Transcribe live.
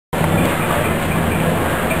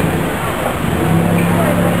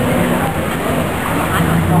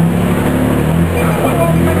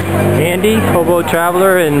Andy, hobo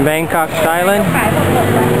traveler in Bangkok, Thailand,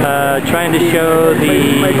 trying to show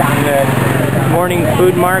the morning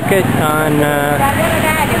food market on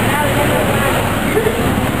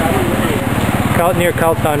near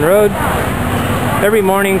Khao Road. Every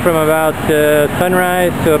morning from about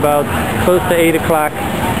sunrise to about close to 8 o'clock,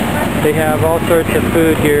 they have all sorts of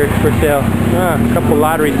food here for sale. A couple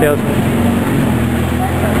lottery sales.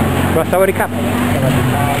 Sawadee-kap.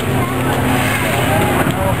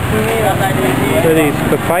 So these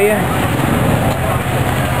papaya.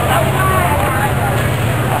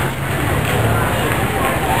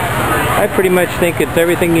 I pretty much think it's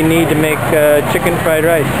everything you need to make chicken fried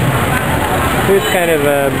rice. Here's kind of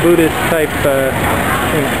a Buddhist type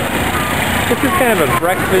thing. This is kind of a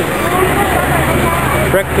breakfast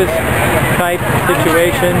type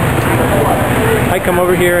situation. I come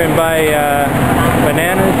over here and buy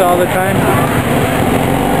bananas all the time.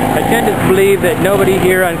 I tend to believe that nobody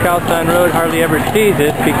here on Khao Road hardly ever sees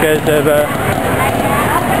it because of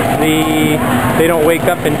they don't wake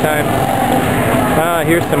up in time.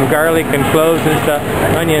 Here's some garlic and cloves and stuff,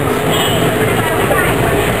 onions.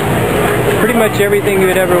 Pretty much everything you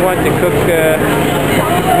would ever want to cook,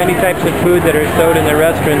 many types of food that are sold in the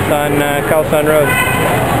restaurants on Khao Road.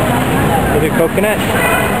 There's a coconut.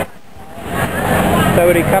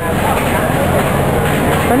 Sawadee-kap.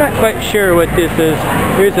 I'm not quite sure what this is.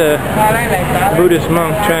 Here's a Buddhist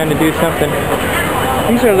monk trying to do something.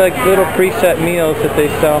 These are like little preset meals that they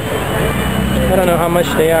sell. I don't know how much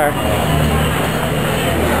they are.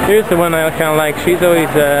 Here's the one I kind of like. She's always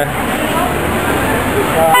has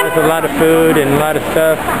a lot of food and a lot of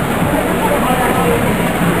stuff.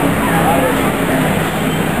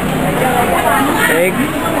 Eggs.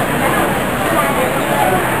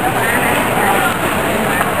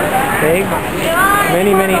 Eggs.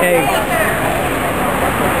 Many eggs.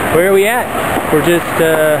 Where are we at? We're just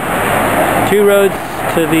 2 roads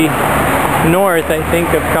to the north, I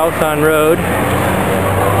think, of Khao Road.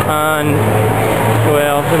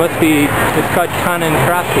 Well, it must be, it's called Kanan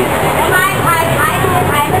Krasi.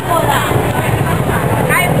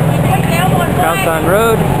 Khao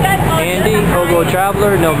Road, Andy, hobo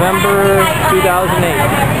traveler, November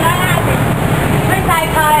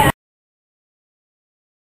 2008.